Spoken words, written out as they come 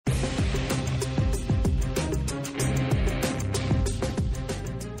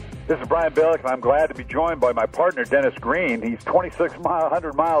This is Brian Billick, and I'm glad to be joined by my partner, Dennis Green. He's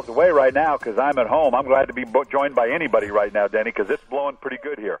 100 miles away right now because I'm at home. I'm glad to be joined by anybody right now, Denny, because it's blowing pretty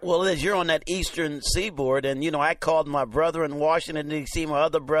good here. Well, Liz, you're on that eastern seaboard, and, I called my brother in Washington, D.C., my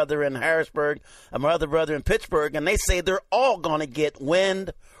other brother in Harrisburg, and my other brother in Pittsburgh, and they say they're all going to get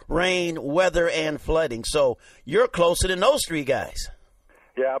wind, rain, weather, and flooding. So you're closer than those three guys.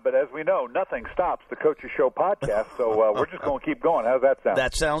 Yeah, but as we know, nothing stops the Coach's Show podcast, so we're just going to keep going. How's that sound?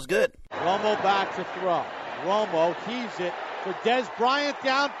 That sounds good. Romo back to throw. Romo heaves it for Des Bryant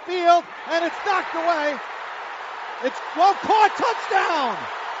downfield, and it's knocked away. It's well caught, touchdown!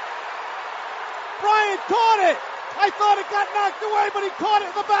 Bryant caught it! I thought it got knocked away, but he caught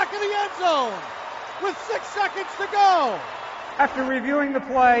it in the back of the end zone with 6 seconds to go. After reviewing the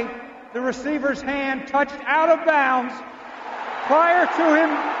play, the receiver's hand touched out of bounds. Prior to him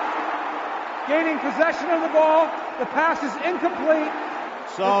gaining possession of the ball, the pass is incomplete.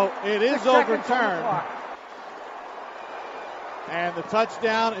 So it is overturned. And the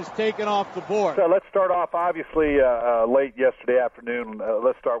touchdown is taken off the board. So let's start off, obviously, late yesterday afternoon.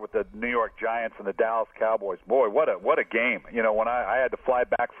 Let's start with the New York Giants and the Dallas Cowboys. Boy, what a game. When I had to fly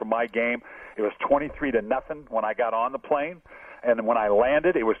back from my game, it was 23-0 when I got on the plane. And when I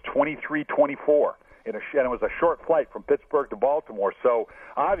landed, it was 23-24. And it was a short flight from Pittsburgh to Baltimore. So,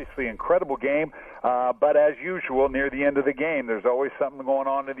 obviously, incredible game. But as usual, near the end of the game, there's always something going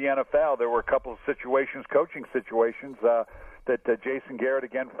on in the NFL. There were a couple of situations, coaching situations, that Jason Garrett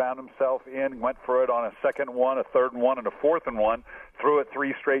again found himself in, went for it on a second and one, a third and one, and a fourth and one, threw it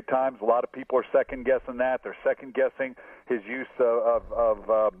 3 straight times. A lot of people are second-guessing that. They're second-guessing his use of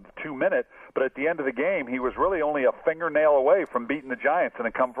 2 minutes. But at the end of the game, he was really only a fingernail away from beating the Giants and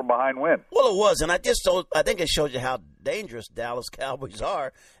a come-from-behind win. Well, it was, and I think it shows you how dangerous Dallas Cowboys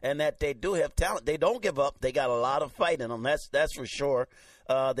are and that they do have talent. They don't give up. They got a lot of fight in them, that's for sure.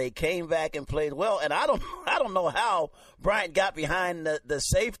 They came back and played well, and I don't know how Bryant got behind the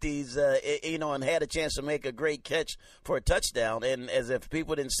safeties, and had a chance to make a great catch for a touchdown. And as if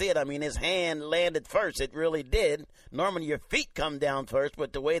people didn't see it, I mean, his hand landed first. It really did. Normally your feet come down first,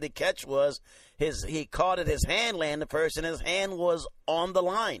 but the way the catch was, he caught it, his hand landed first, and his hand was on the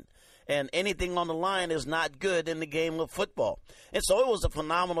line. And anything on the line is not good in the game of football. And so it was a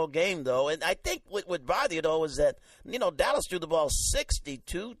phenomenal game, though. And I think what would bother you, though, is that, Dallas threw the ball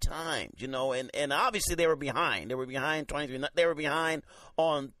 62 times, and obviously they were behind. They were behind 23. They were behind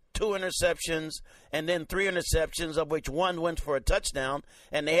on 2 interceptions and then 3 interceptions, of which 1 went for a touchdown,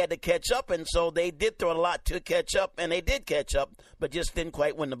 and they had to catch up. And so they did throw a lot to catch up, and they did catch up, but just didn't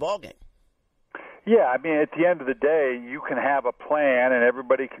quite win the ball game. Yeah, I mean, at the end of the day, you can have a plan, and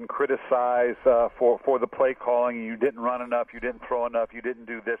everybody can criticize for the play calling. You didn't run enough, you didn't throw enough, you didn't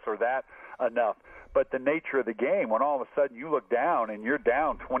do this or that enough. But the nature of the game, when all of a sudden you look down and you're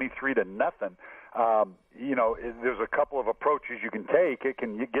down 23-0, there's a couple of approaches you can take.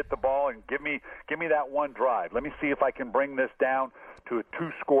 You get the ball and give me that one drive. Let me see if I can bring this down to a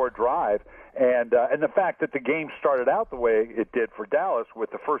 2-score drive. And the fact that the game started out the way it did for Dallas,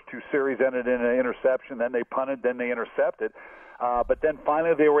 with the first 2 series ended in an interception, then they punted, then they intercepted. But then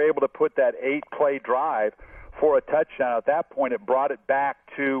finally they were able to put that 8-play drive for a touchdown. At that point, it brought it back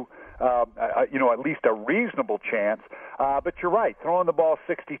to at least a reasonable chance. But you're right, throwing the ball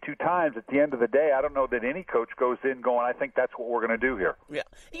 62 times at the end of the day, I don't know that any coach goes in going, I think that's what we're going to do here. Yeah,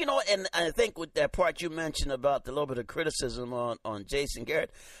 and I think with that part you mentioned about the little bit of criticism on Jason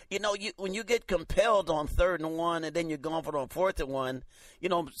Garrett, when you get compelled on 3rd and 1 and then you're going for it on 4th and 1,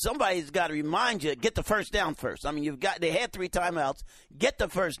 somebody's got to remind you, get the first down first. I mean, they had 3 timeouts, get the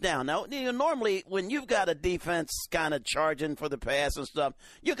first down. Now, normally when you've got a defense kind of charging for the pass and stuff,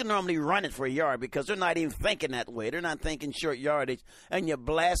 you can normally run it for a yard because they're not even thinking that way. They're not thinking short yardage, and you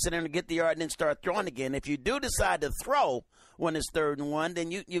blast it in to get the yard and then start throwing again. If you do decide to throw when it's 3rd and 1,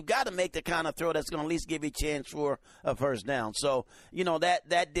 then you've got to make the kind of throw that's going to at least give you a chance for a first down. So,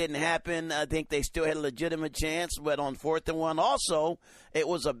 that didn't happen. I think they still had a legitimate chance, but on 4th and 1 also, it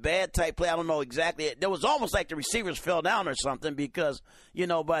was a bad type play. I don't know exactly. It was almost like the receivers fell down or something because,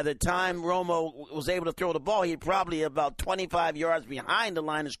 by the time Romo was able to throw the ball, he probably about 25 yards behind the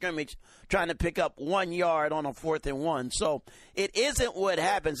line of scrimmage trying to pick up 1 yard on a 4th and 1. So it isn't what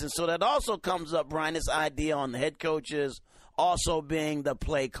happens. And so that also comes up, Brian, this idea on the head coaches also being the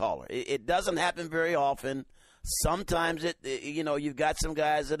play caller. It doesn't happen very often. Sometimes you've got some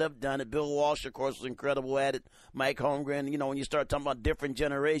guys that have done it. Bill Walsh, of course, was incredible at it. Mike Holmgren, when you start talking about different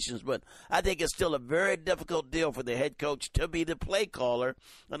generations. But I think it's still a very difficult deal for the head coach to be the play caller.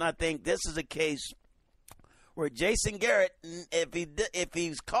 And I think this is a case where Jason Garrett, if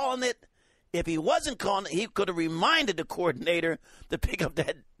he's calling it, If he wasn't calling it, he could have reminded the coordinator to pick up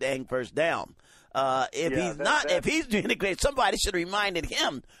that dang first down. If he's doing it great, somebody should have reminded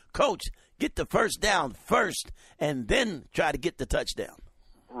him, Coach, get the first down first and then try to get the touchdown.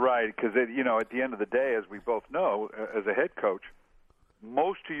 Right, because, at the end of the day, as we both know, as a head coach,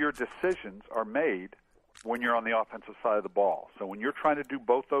 most of your decisions are made when you're on the offensive side of the ball. So when you're trying to do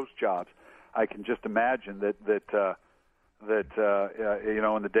both those jobs, I can just imagine that in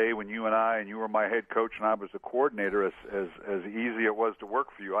the day when you were my head coach and I was the coordinator, as easy it was to work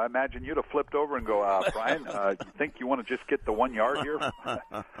for you, I imagine you'd have flipped over and go, Brian, you think you want to just get the 1 yard here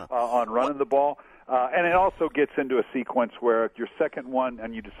on running the ball? And it also gets into a sequence where your second one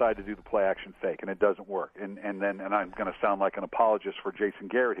and you decide to do the play action fake and it doesn't work. And I'm going to sound like an apologist for Jason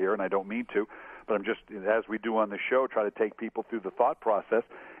Garrett here, and I don't mean to, but I'm just, as we do on the show, try to take people through the thought process.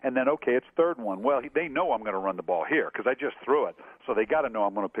 And then, okay, it's third one. Well, they know I'm going to run the ball here because I just threw it. So they got to know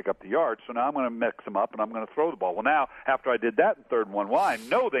I'm going to pick up the yards. So now I'm going to mix them up and I'm going to throw the ball. Well, now, after I did that in third and one, well, I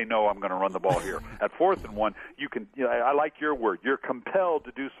know they know I'm going to run the ball here. At fourth and one, I like your word. You're compelled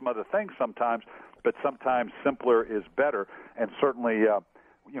to do some other things sometimes, but sometimes simpler is better, and certainly,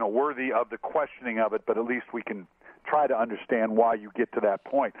 worthy of the questioning of it, but at least we can try to understand why you get to that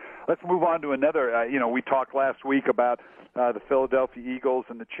point. Let's move on to another. We talked last week about the Philadelphia Eagles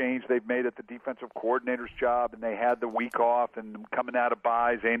and the change they've made at the defensive coordinator's job, and they had the week off, and coming out of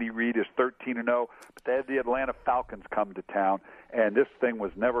byes, Andy Reid is 13-0, but they had the Atlanta Falcons come to town, and this thing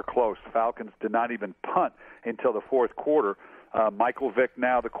was never close. The Falcons did not even punt until the fourth quarter. Michael Vick,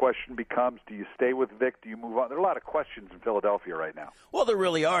 now the question becomes, do you stay with Vick? Do you move on? There are a lot of questions in Philadelphia right now. Well, there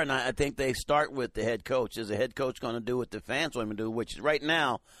really are, and I think they start with the head coach. Is the head coach going to do what the fans want him to do, which right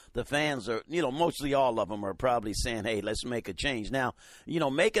now the fans are, mostly all of them are probably saying, hey, let's make a change. Now,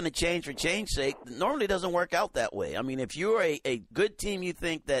 making a change for change's sake normally doesn't work out that way. I mean, if you're a good team you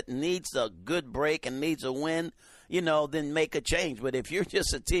think that needs a good break and needs a win, then make a change. But if you're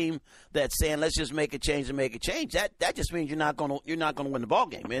just a team that's saying let's just make a change and make a change, that just means you're not going to win the ball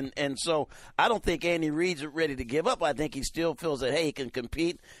game. And so I don't think Andy Reid's ready to give up. I think he still feels that, hey, he can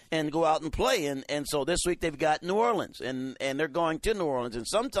compete and go out and play. And so this week they've got New Orleans, and they're going to New Orleans. And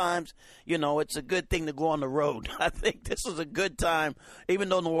sometimes, it's a good thing to go on the road. I think this is a good time, even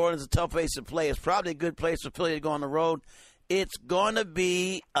though New Orleans is a tough place to play. It's probably a good place for Philly to go on the road. It's going to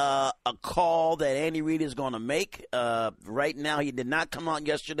be a call that Andy Reid is going to make. Right now, he did not come out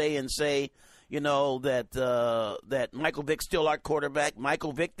yesterday and say, that Michael Vick's still our quarterback.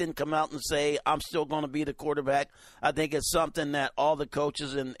 Michael Vick didn't come out and say, I'm still going to be the quarterback. I think it's something that all the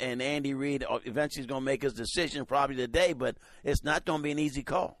coaches and Andy Reid eventually is going to make his decision probably today, but it's not going to be an easy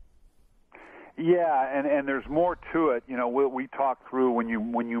call. Yeah, and there's more to it. We talk through when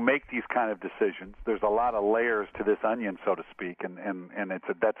you make these kind of decisions, there's a lot of layers to this onion, so to speak, and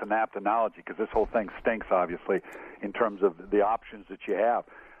that's an apt analogy because this whole thing stinks, obviously, in terms of the options that you have.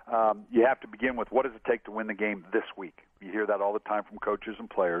 You have to begin with what does it take to win the game this week? You hear that all the time from coaches and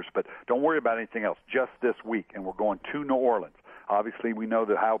players, but don't worry about anything else, just this week, and we're going to New Orleans. Obviously, we know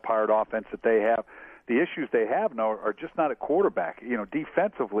the high-powered offense that they have. The issues they have now are just not at quarterback.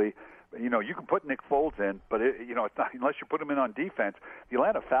 Defensively, you can put Nick Foles in, but it's not, unless you put him in on defense. The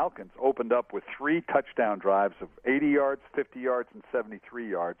Atlanta Falcons opened up with 3 touchdown drives of 80 yards, 50 yards, and 73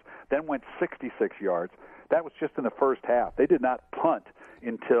 yards, then went 66 yards. That was just in the first half. They did not punt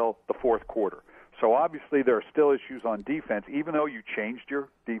until the fourth quarter. So obviously there are still issues on defense, even though you changed your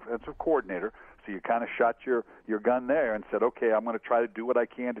defensive coordinator. So you kind of shot your gun there and said, okay, I'm going to try to do what I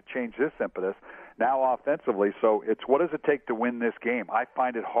can to change this impetus. Now offensively, so it's what does it take to win this game? I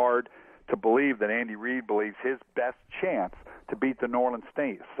find it hard to believe that Andy Reid believes his best chance to beat the New Orleans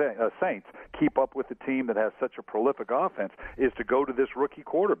Saints, keep up with the team that has such a prolific offense, is to go to this rookie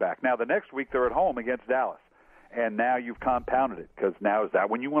quarterback. Now, the next week they're at home against Dallas, and now you've compounded it because now is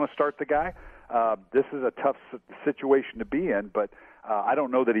that when you want to start the guy? This is a tough situation to be in, but I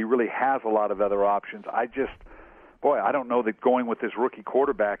don't know that he really has a lot of other options. I don't know that going with this rookie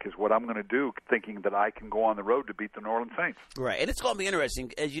quarterback is what I'm going to do, thinking that I can go on the road to beat the New Orleans Saints. Right, and it's going to be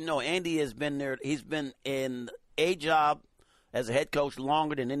interesting. As you know, Andy has been there. He's been in a job as a head coach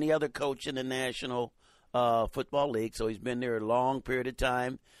longer than any other coach in the National Football League, so he's been there a long period of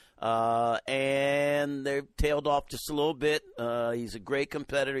time. And they've tailed off just a little bit. He's a great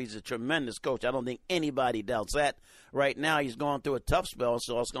competitor. He's a tremendous coach. I don't think anybody doubts that. Right now, he's going through a tough spell,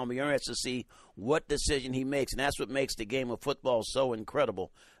 so it's going to be interesting to see what decision he makes. And that's what makes the game of football so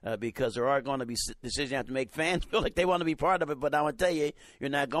incredible, because there are going to be decisions you have to make. Fans feel like they want to be part of it, but I want to tell you, you're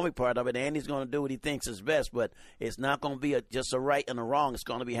not going to be part of it. Andy's going to do what he thinks is best, but it's not going to be just a right and a wrong. It's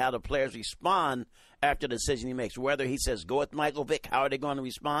going to be how the players respond after the decision he makes. Whether he says go with Michael Vick, how are they going to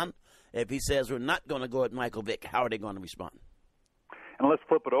respond? If he says we're not going to go with Michael Vick, how are they going to respond? And let's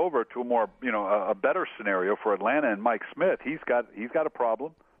flip it over to a more, a better scenario for Atlanta and Mike Smith. He's got a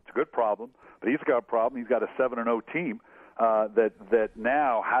problem. It's a good problem, but he's got a problem. He's got a 7-0 team. That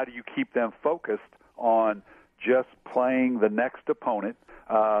now, how do you keep them focused on just playing the next opponent,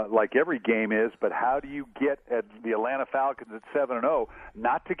 like every game is? But how do you get at the Atlanta Falcons at 7-0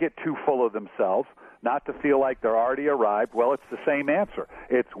 not to get too full of themselves? Not to feel like they're already arrived? Well, it's the same answer.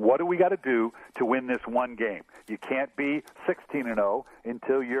 It's what do we got to do to win this one game? You can't be 16-0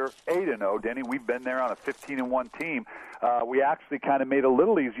 until you're 8-0. Denny, we've been there on a 15-1 team. We actually kind of made it a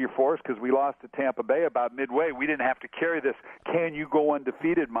little easier for us because we lost to Tampa Bay about midway. We didn't have to carry this "can you go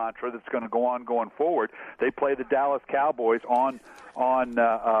undefeated" mantra that's going to go on going forward. They play the Dallas Cowboys on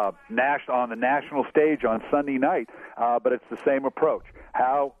the national stage on Sunday night, but it's the same approach.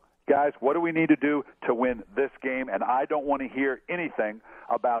 Guys, what do we need to do to win this game? And I don't want to hear anything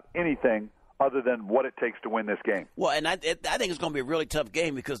about anything other than what it takes to win this game. Well, and I think it's going to be a really tough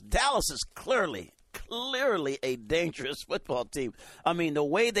game because Dallas is clearly a dangerous football team. I mean, the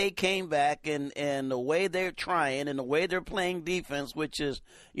way they came back and the way they're trying and the way they're playing defense, which is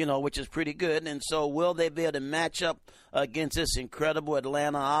pretty good. And so will they be able to match up against this incredible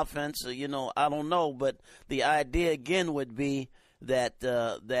Atlanta offense? I don't know. But the idea, again, would be that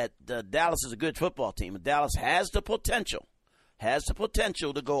Dallas is a good football team. Dallas has the potential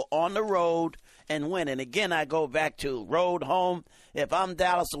to go on the road and win. And again, I go back to road, home. If I'm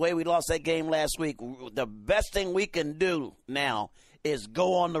Dallas, the way we lost that game last week, the best thing we can do now is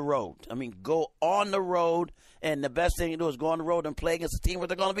go on the road. I mean, go on the road, and the best thing to do is go on the road and play against a team where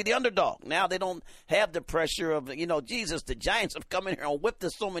they're going to be the underdog. Now they don't have the pressure of, the Giants have come in here and whipped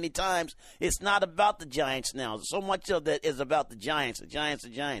us so many times. It's not about the Giants now. So much of that is about the Giants.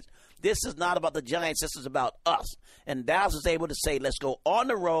 This is not about the Giants. This is about us. And Dallas is able to say, let's go on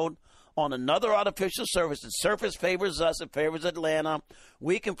the road on another artificial surface. The surface favors us. It favors Atlanta.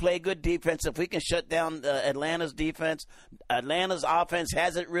 We can play good defense. If we can shut down Atlanta's defense, Atlanta's offense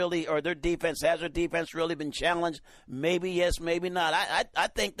hasn't really, or their defense, has their defense really been challenged? Maybe yes, maybe not. I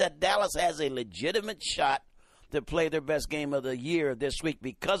think that Dallas has a legitimate shot to play their best game of the year this week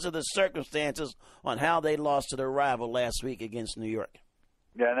because of the circumstances on how they lost to their rival last week against New York.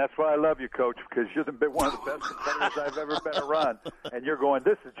 Yeah, and that's why I love you, Coach, because you're one of the best competitors I've ever been around. And you're going,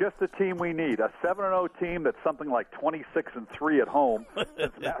 this is just the team we need. A 7-0 team that's something like 26-3 at home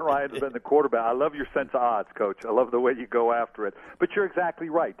since Matt Ryan's been the quarterback. I love your sense of odds, Coach. I love the way you go after it. But you're exactly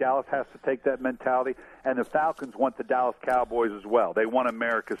right. Dallas has to take that mentality, and the Falcons want the Dallas Cowboys as well. They want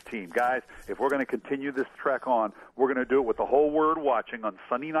America's team. Guys, if we're going to continue this trek on, we're going to do it with the whole world watching on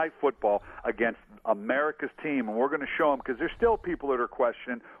Sunday Night Football against America's team, and we're going to show them, because there's still people that are questioning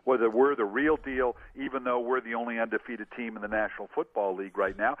whether we're the real deal, even though we're the only undefeated team in the National Football League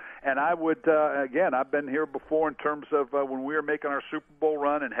right now. And I would, again, I've been here before in terms of when we were making our Super Bowl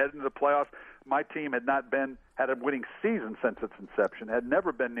run and heading to the playoffs. My team had a winning season since its inception, had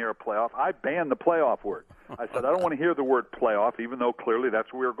never been near a playoff. I banned the playoff word. I said, I don't want to hear the word playoff, even though clearly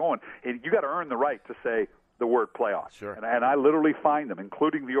that's where we were going. And you got to earn the right to say the word playoff. Sure. And I literally find them,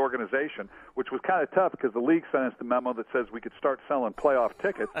 including the organization, which was kind of tough because the league sent us the memo that says we could start selling playoff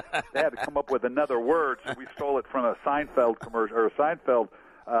tickets. They had to come up with another word, so we stole it from a Seinfeld commercial or a Seinfeld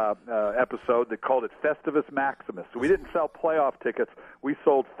episode that called it Festivus Maximus. So we didn't sell playoff tickets; we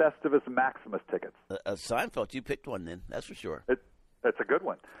sold Festivus Maximus tickets. Seinfeld, you picked one then, that's for sure. That's a good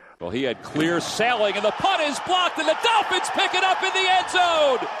one. Well, he had clear sailing, and the punt is blocked, and the Dolphins pick it up in the end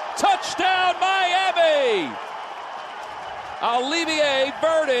zone. Touchdown, Miami! Olivier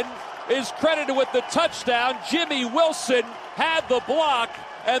Vernon is credited with the touchdown. Jimmy Wilson had the block,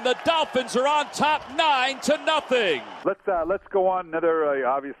 and the Dolphins are on top 9-0. Let's go on another.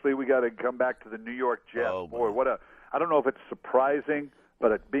 Obviously, we got to come back to the New York Jets. Oh, boy, I don't know if it's surprising,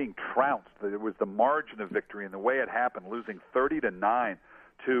 but it being trounced. It was the margin of victory and the way it happened, losing 30-9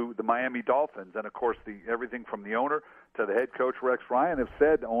 to the Miami Dolphins. And, of course, everything from the owner to the head coach, Rex Ryan, have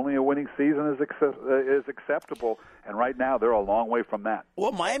said only a winning season is acceptable. And right now they're a long way from that.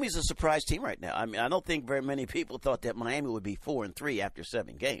 Well, Miami's a surprise team right now. I mean, I don't think very many people thought that Miami would be 4-3 after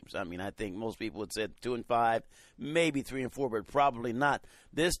 7 games. I mean, I think most people would say 2-5, maybe 3-4, but probably not.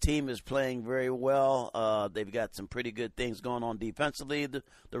 This team is playing very well. They've got some pretty good things going on defensively. The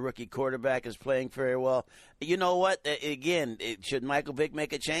rookie quarterback is playing very well. You know what? Again, should Michael Vick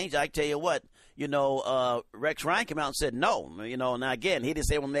make a change? I tell you what. Rex Ryan came out and said no. Now again, he didn't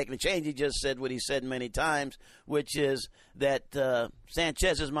say we're making a change. He just said what he said many times, which is that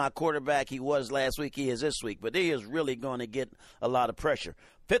Sanchez is my quarterback. He was last week. He is this week. But he is really going to get a lot of pressure.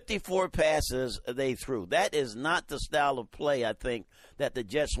 54 passes they threw. That is not the style of play, I think, that the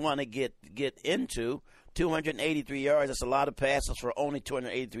Jets want to get into. 283 yards. That's a lot of passes for only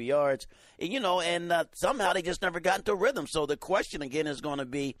 283 yards. And somehow they just never got into a rhythm. So the question again is going to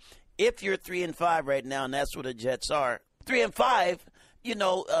be, if you're 3-5 right now, and that's what the Jets are, 3-5,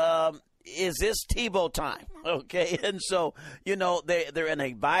 is this Tebow time? Okay, and so they're in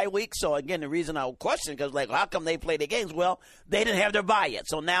a bye week. So again, the reason I would question, because how come they play the games? Well, they didn't have their bye yet,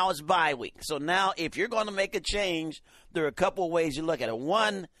 so now it's bye week. So now, if you're going to make a change, there are a couple of ways you look at it.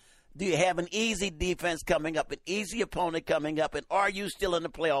 One, do you have an easy defense coming up, an easy opponent coming up, and are you still in the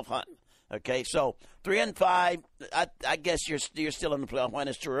playoff hunt? Okay, so 3-5, I guess you're still in the playoff hunt.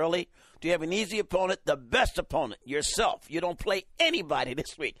 It's too early. Do you have an easy opponent? The best opponent, yourself. You don't play anybody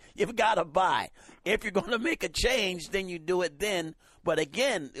this week. You've got to bye. If you're going to make a change, then you do it then. But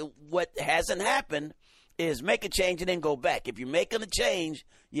again, what hasn't happened is make a change and then go back. If you're making a change,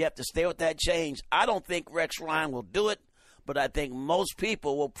 you have to stay with that change. I don't think Rex Ryan will do it. But I think most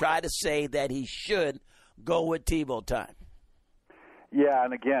people will try to say that he should go with Tebow time. Yeah,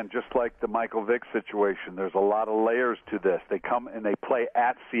 and again, just like the Michael Vick situation, there's a lot of layers to this. They come and they play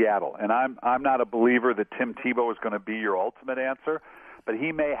at Seattle, and I'm not a believer that Tim Tebow is going to be your ultimate answer, but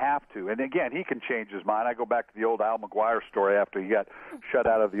he may have to. And again, he can change his mind. I go back to the old Al McGuire story after he got shut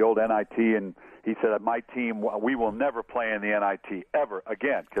out of the old NIT, and he said, my team, we will never play in the NIT ever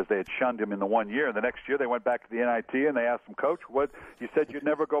again, because they had shunned him in the 1 year. And the next year they went back to the NIT, and they asked him, Coach, what? You said you'd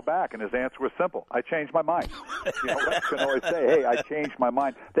never go back. And his answer was simple: I changed my mind. Rex can always say, hey, I changed my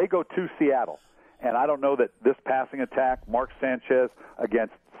mind. They go to Seattle. And I don't know that this passing attack, Mark Sanchez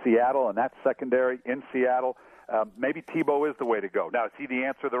against Seattle, and that secondary in Seattle, maybe Tebow is the way to go. Now, is he the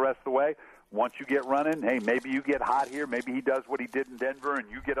answer the rest of the way? Once you get running, hey, maybe you get hot here. Maybe he does what he did in Denver, and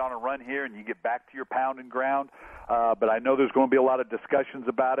you get on a run here, and you get back to your pound and ground. But I know there's going to be a lot of discussions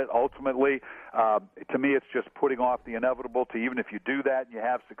about it. Ultimately, to me, it's just putting off the inevitable. To even if you do that and you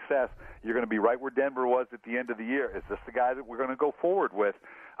have success, you're going to be right where Denver was at the end of the year. Is this the guy that we're going to go forward with?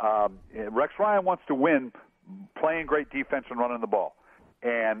 Rex Ryan wants to win playing great defense and running the ball.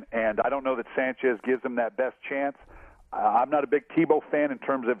 And I don't know that Sanchez gives him that best chance. I'm not a big Tebow fan in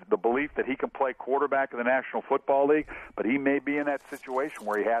terms of the belief that he can play quarterback in the National Football League, but he may be in that situation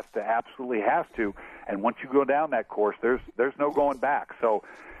where he absolutely has to. And once you go down that course, there's no going back. So,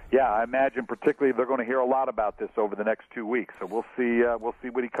 yeah, I imagine particularly they're going to hear a lot about this over the next 2 weeks. So we'll see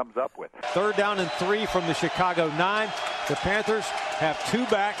what he comes up with. 3rd down and 3 from the Chicago 9. The Panthers have 2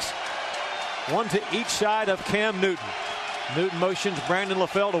 backs, 1 to each side of Cam Newton. Newton motions Brandon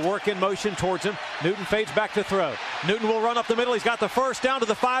LaFell to work in motion towards him. Newton fades back to throw. Newton will run up the middle. He's got the first down to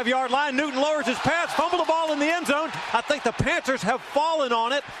the 5-yard line. Newton lowers his pass, fumble the ball in the end zone. I think the Panthers have fallen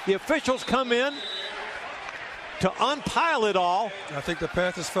on it. The officials come in to unpile it all. I think the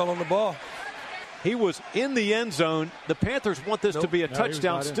Panthers fell on the ball. He was in the end zone. The Panthers want this to be a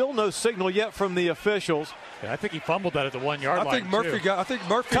touchdown. Still no signal yet from the officials. Yeah, I think he fumbled that at the 1-yard line. I think Murphy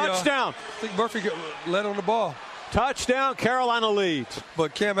touchdown. I think Murphy led on the ball. Touchdown, Carolina leads.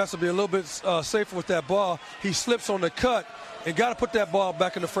 But Cam has to be a little bit safer with that ball. He slips on the cut and got to put that ball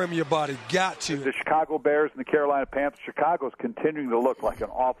back in the frame of your body. Got to. The Chicago Bears and the Carolina Panthers. Chicago's continuing to look like an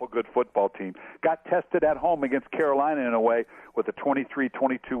awful good football team. Got tested at home against Carolina in a way with a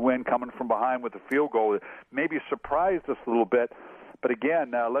 23-22 win coming from behind with a field goal. Maybe surprised us a little bit. But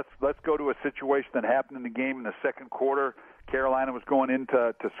again, let's go to a situation that happened in the game in the second quarter. Carolina was going in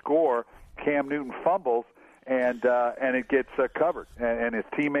to score. Cam Newton fumbles. And it gets covered, and his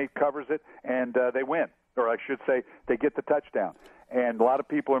teammate covers it, and they win. Or I should say, they get the touchdown. And a lot of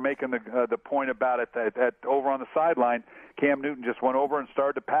people are making the point about it that over on the sideline, Cam Newton just went over and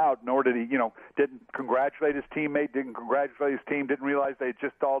started to pout, nor did he, didn't congratulate his teammate, didn't congratulate his team, didn't realize they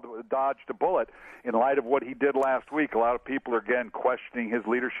just all dodged a bullet. In light of what he did last week, a lot of people are, again, questioning his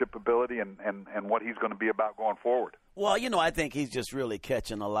leadership ability and what he's going to be about going forward. Well, I think he's just really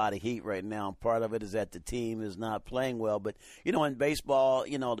catching a lot of heat right now. Part of it is that the team is not playing well. But, in baseball,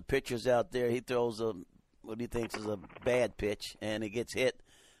 the pitcher's out there, he throws what he thinks is a bad pitch, and it gets hit.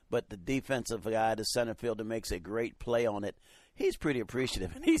 But the defensive guy, the center fielder, makes a great play on it. he's pretty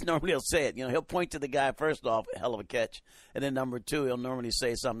appreciative. And he's normally, he'll say it. He'll point to the guy, first off, hell of a catch. And then number two, he'll normally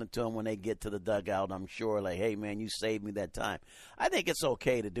say something to him when they get to the dugout, I'm sure, like, hey, man, you saved me that time. I think it's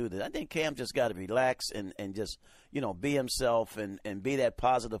okay to do this. I think Cam just got to relax and just, be himself and be that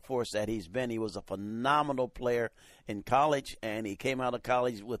positive force that he's been. He was a phenomenal player in college, and he came out of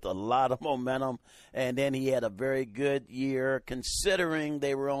college with a lot of momentum. And then he had a very good year, considering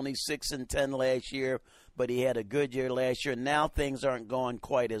they were only 6-10 last year. But he had a good year last year. Now things aren't going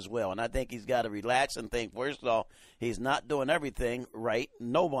quite as well. And I think he's got to relax and think, first of all, he's not doing everything right.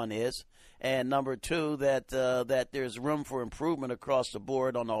 No one is. And number two, that there's room for improvement across the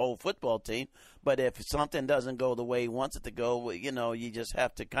board on the whole football team. But if something doesn't go the way he wants it to go, you just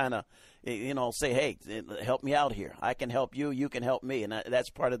have to kind of, say, hey, help me out here. I can help you. You can help me. And that's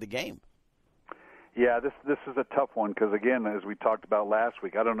part of the game. Yeah, this is a tough one because, again, as we talked about last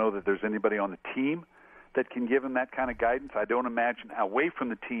week, I don't know that there's anybody on the team that can give him that kind of guidance. I don't imagine away from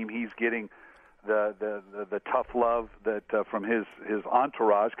the team he's getting the tough love that from his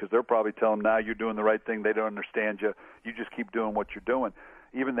entourage, because they're probably telling him, now you're doing the right thing. They don't understand you. You just keep doing what you're doing.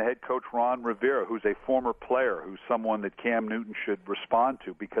 Even the head coach, Ron Rivera, who's a former player, who's someone that Cam Newton should respond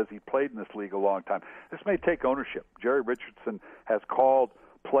to because he played in this league a long time. This may take ownership. Jerry Richardson has called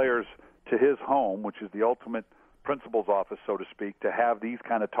players to his home, which is the ultimate principal's office, so to speak, to have these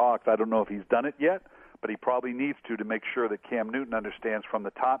kind of talks. I don't know if he's done it yet, but he probably needs to make sure that Cam Newton understands from the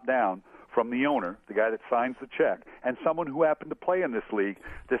top down, from the owner, the guy that signs the check, and someone who happened to play in this league,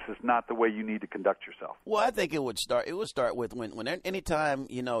 this is not the way you need to conduct yourself. Well, I think it would start with when anytime,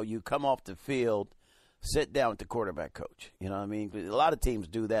 you come off the field, sit down with the quarterback coach. You know what I mean? A lot of teams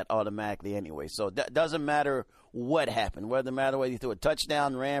do that automatically anyway. So it doesn't matter what happened, whether you threw a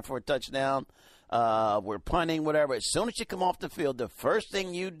touchdown, ran for a touchdown, we're punting, whatever. As soon as you come off the field, the first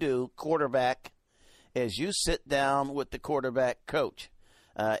thing you do, quarterback, is you sit down with the quarterback coach.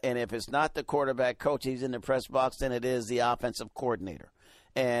 And if it's not the quarterback coach, he's in the press box, then it is the offensive coordinator.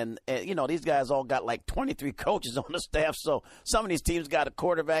 And these guys all got like 23 coaches on the staff, so some of these teams got a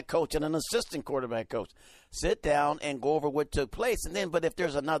quarterback coach and an assistant quarterback coach. Sit down and go over what took place. But if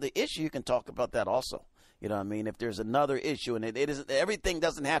there's another issue, you can talk about that also. You know what I mean? If there's another issue, and it isn't, everything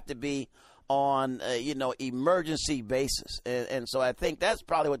doesn't have to be on emergency basis, and so I think that's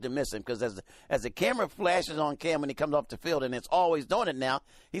probably what they're missing, because as the camera flashes on Cam when he comes off the field, and it's always doing it now,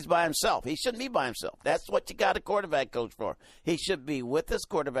 he's by himself. He shouldn't be by himself. That's what you got a quarterback coach for. He should be with his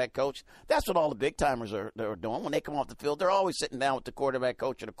quarterback coach. That's what all the big timers are doing when they come off the field. They're always sitting down with the quarterback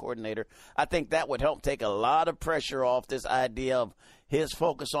coach or the coordinator. I think that would help take a lot of pressure off this idea of his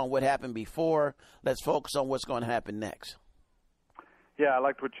focus on what happened before. Let's focus on what's going to happen next. Yeah, I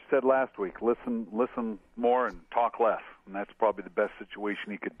liked what you said last week. Listen more and talk less, and that's probably the best situation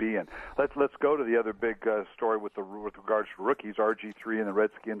he could be in. Let's go to the other big story with regards to rookies. RG3 and the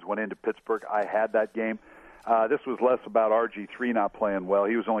Redskins went into Pittsburgh. I had that game. This was less about RG3 not playing well.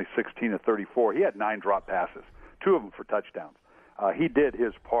 He was only 16 of 34. He had 9 drop passes, 2 of them for touchdowns. He did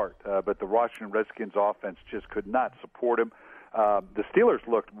his part, but the Washington Redskins offense just could not support him. The Steelers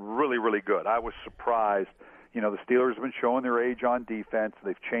looked really, really good. I was surprised. The Steelers have been showing their age on defense.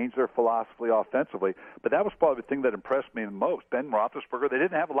 They've changed their philosophy offensively. But that was probably the thing that impressed me the most. Ben Roethlisberger, they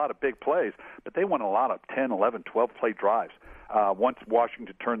didn't have a lot of big plays, but they won a lot of 10, 11, 12-play drives. Once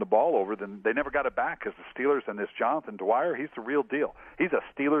Washington turned the ball over, then they never got it back, because the Steelers and this Jonathan Dwyer, he's the real deal. He's a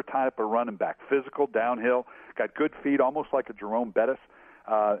Steeler type of running back, physical, downhill, got good feet, almost like a Jerome Bettis.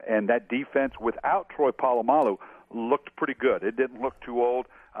 And that defense without Troy Polamalu looked pretty good. It didn't look too old.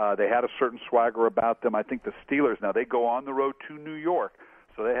 They had a certain swagger about them. I think the Steelers, now they go on the road to New York,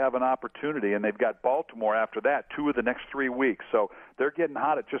 so they have an opportunity, and they've got Baltimore after that, 2 of the next 3 weeks. So they're getting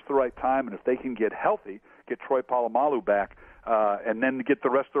hot at just the right time, and if they can get healthy, get Troy Polamalu back, and then get the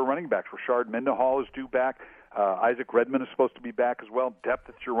rest of their running backs. Rashard Mendenhall is due back. Isaac Redmond is supposed to be back as well. Depth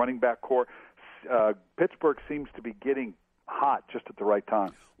at your running back core. Pittsburgh seems to be getting hot just at the right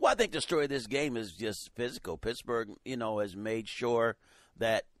time. Well, I think the story of this game is just physical. Pittsburgh, has made sure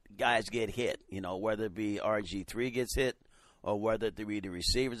that guys get hit, whether it be RG3 gets hit or whether it be the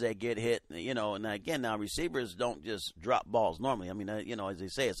receivers that get hit, and again, now receivers don't just drop balls normally. I mean, as they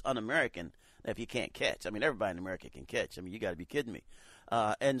say, it's un-American if you can't catch. I mean, everybody in America can catch. I mean, you got to be kidding me.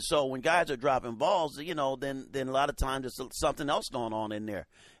 And so when guys are dropping balls, then a lot of times there's something else going on in there.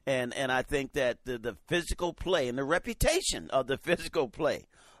 And I think that the physical play and the reputation of the physical play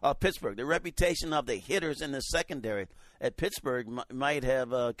of Pittsburgh, the reputation of the hitters in the secondary at Pittsburgh might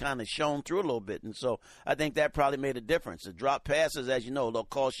have kind of shown through a little bit. And so I think that probably made a difference. The drop passes, as you know, they'll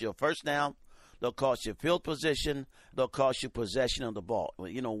cost you a first down, They'll cost you field position. They'll cost you possession of the ball.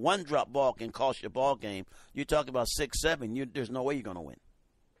 You know, one drop ball can cost you a ball game. You talk about 6-7. There's no way you're going to win.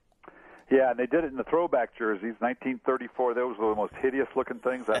 Yeah, and they did it in the throwback jerseys, 1934. Those were the most hideous-looking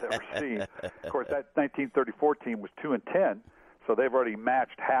things I've ever seen. Of course, that 1934 team was 2-10, so they've already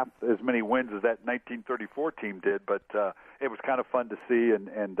matched half as many wins as that 1934 team did. But it was kind of fun to see,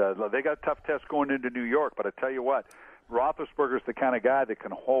 and they got a tough test going into New York. But I tell you what, Roethlisberger's the kind of guy that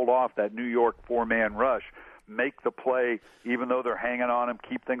can hold off that New York four-man rush, make the play, even though they're hanging on him,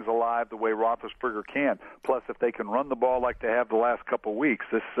 keep things alive the way Roethlisberger can. Plus, if they can run the ball like they have the last couple of weeks,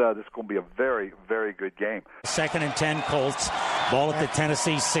 this is going to be a very, very good game. 2nd and 10, Colts. Ball at the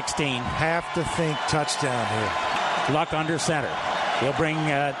Tennessee 16. Have to think touchdown here. Luck under center. He'll bring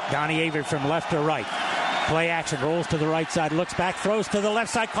Donnie Avery from left to right. Play action, rolls to the right side, looks back, throws to the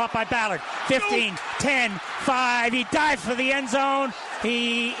left side, caught by Ballard. 15, 10, 5. He dives for the end zone.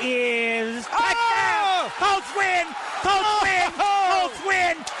 He is touchdown. Colts win. Colts win. Colts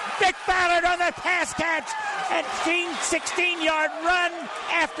win. Vic Ballard on the pass catch. And 16-yard run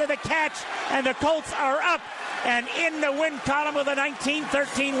after the catch. And the Colts are up and in the win column with a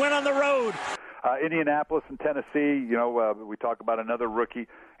 19-13 win on the road. Indianapolis and Tennessee, we talk about another rookie,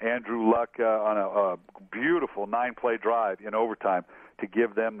 Andrew Luck, on a beautiful 9-play drive in overtime to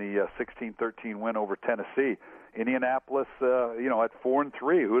give them the 16-13 win over Tennessee. Indianapolis, at 4-3,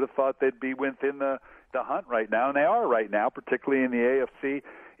 who would have thought they'd be within the hunt right now? And they are right now, particularly in the AFC.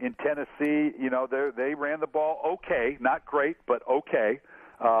 In Tennessee, they ran the ball okay, not great, but okay.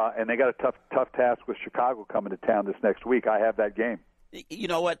 And they got a tough task with Chicago coming to town this next week. I have that game. You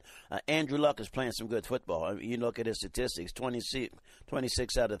know what? Andrew Luck is playing some good football. I mean, you look at his statistics,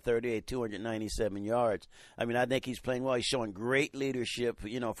 26 out of 38, 297 yards. I mean, I think he's playing well. He's showing great leadership,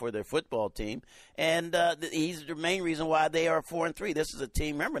 for their football team. And he's the main reason why they are 4-3. This is a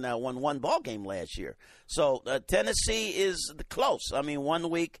team, remember now, won one ball game last year. So Tennessee is close. I mean, 1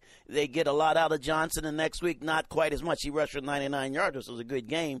 week they get a lot out of Johnson, and next week not quite as much. He rushed for 99 yards, which was a good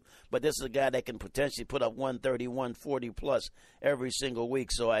game. But this is a guy that can potentially put up 130, 140 plus every single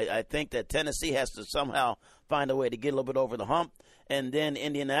week. So I think that Tennessee has to somehow find a way to get a little bit over the hump. And then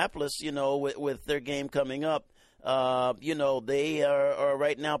Indianapolis, with their game coming up, they are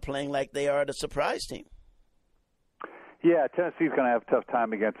right now playing like they are the surprise team. Yeah, Tennessee's going to have a tough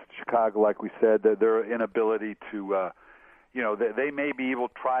time against Chicago, like we said. Their inability to, they may be able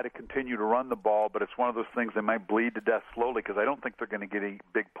to try to continue to run the ball, but it's one of those things that might bleed to death slowly because I don't think they're going to get any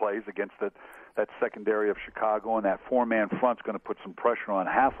big plays against that secondary of Chicago, and that four-man front's going to put some pressure on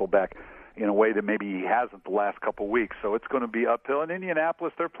Hasselbeck in a way that maybe he hasn't the last couple of weeks. So it's going to be uphill. In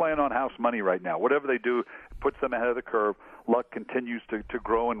Indianapolis, they're playing on house money right now. Whatever they do puts them ahead of the curve. Luck continues to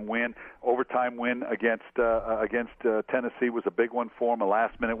grow and win. Overtime win against Tennessee was a big one for him, a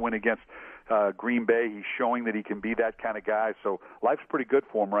last-minute win against Green Bay. He's showing that he can be that kind of guy, so life's pretty good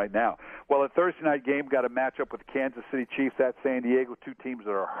for him right now. Well, a Thursday night game got a matchup with the Kansas City Chiefs at San Diego, two teams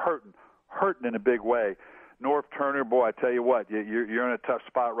that are hurting in a big way. Norv Turner, boy, I tell you what, you're in a tough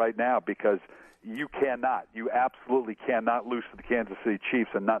spot right now because you absolutely cannot lose to the Kansas City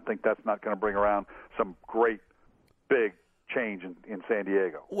Chiefs and not think that's not going to bring around some great, big change in San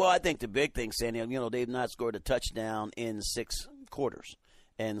Diego. Well, I think the big thing, San Diego, they've not scored a touchdown in 6 quarters.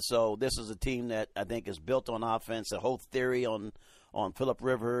 And so this is a team that I think is built on offense, a whole theory on Phillip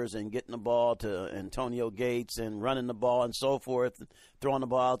Rivers and getting the ball to Antonio Gates and running the ball and so forth, throwing the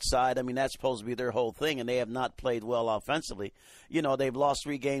ball outside. I mean, that's supposed to be their whole thing, and they have not played well offensively. They've lost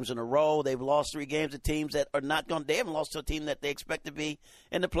 3 games in a row. They've lost 3 games to teams that are not going – they haven't lost to a team that they expect to be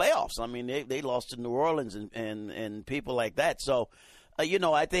in the playoffs. I mean, they lost to New Orleans and people like that. So,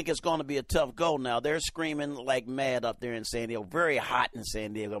 I think it's going to be a tough go now. They're screaming like mad up there in San Diego. Very hot in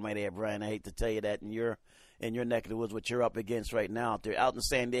San Diego, might add, Brian. I hate to tell you that in your neck of the woods, what you're up against right now out there. Out in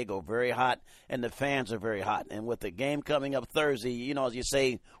San Diego, very hot, and the fans are very hot. And with the game coming up Thursday, as you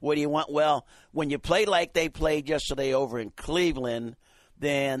say, what do you want? Well, when you play like they played yesterday over in Cleveland,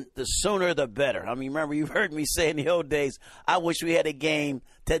 then the sooner the better. I mean, remember, you've heard me say in the old days, I wish we had a game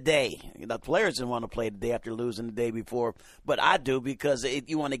today. The players didn't want to play the day after losing the day before, but I do because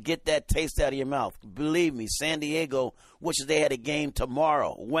you want to get that taste out of your mouth. Believe me, San Diego wishes they had a game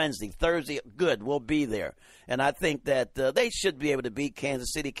tomorrow, Wednesday, Thursday. Good, we'll be there. And I think that they should be able to beat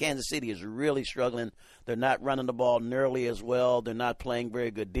Kansas City. Kansas City is really struggling. They're not running the ball nearly as well. They're not playing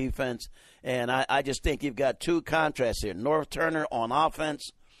very good defense. And I just think you've got 2 contrasts here. Norv Turner on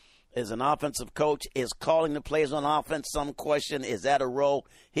offense is an offensive coach, is calling the plays on offense. Some question, is that a role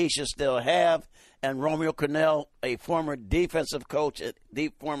he should still have? And Romeo Crennel, a former defensive coach,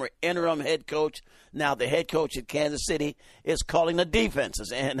 former interim head coach, now the head coach at Kansas City, is calling the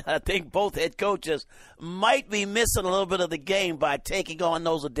defenses. And I think both head coaches might be missing a little bit of the game by taking on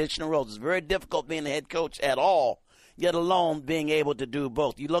those additional roles. It's very difficult being a head coach at all, yet alone being able to do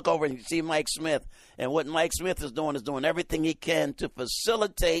both. You look over and you see Mike Smith, and what Mike Smith is doing everything he can to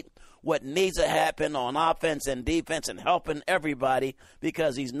facilitate what needs to happen on offense and defense and helping everybody,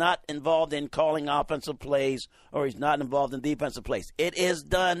 because he's not involved in calling offensive plays or he's not involved in defensive plays. It is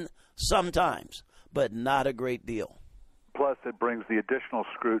done sometimes, but not a great deal. Plus, it brings the additional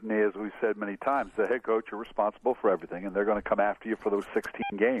scrutiny, as we've said many times. The head coach are responsible for everything, and they're going to come after you for those 16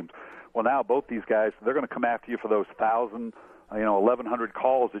 games. Well, now both these guys, they're going to come after you for those 1,100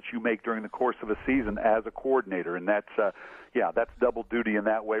 calls that you make during the course of a season as a coordinator, and that's double duty in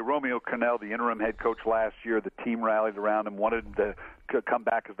that way. Romeo Crennel, the interim head coach last year, the team rallied around him, wanted him to come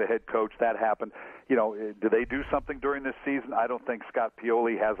back as the head coach. That happened. Do they do something during this season? I don't think Scott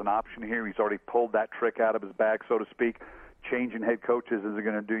Pioli has an option here. He's already pulled that trick out of his bag, so to speak. Changing head coaches isn't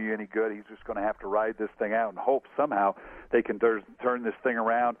going to do you any good. He's just going to have to ride this thing out and hope somehow they can turn this thing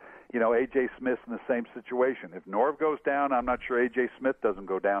around. A.J. Smith's in the same situation. If Norv goes down, I'm not sure A.J. Smith doesn't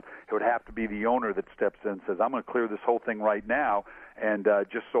go down. It would have to be the owner that steps in and says, I'm going to clear this whole thing right now, and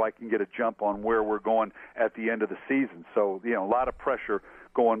just so I can get a jump on where we're going at the end of the season. So, a lot of pressure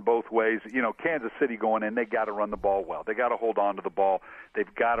going both ways. Kansas City going in, they got to run the ball well. They got to hold on to the ball.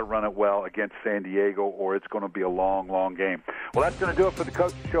 They've got to run it well against San Diego, or it's going to be a long, long game. Well, that's going to do it for the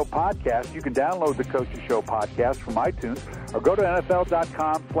Coaches Show podcast. You can download the Coaches Show podcast from iTunes or go to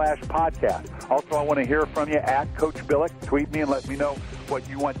NFL.com/podcast. Also, I want to hear from you at Coach Billick. Tweet me and let me know what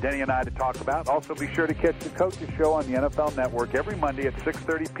you want Denny and I to talk about. Also, be sure to catch the Coaches Show on the NFL Network every Monday at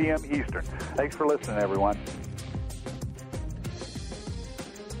 6:30 p.m. Eastern. Thanks for listening, everyone.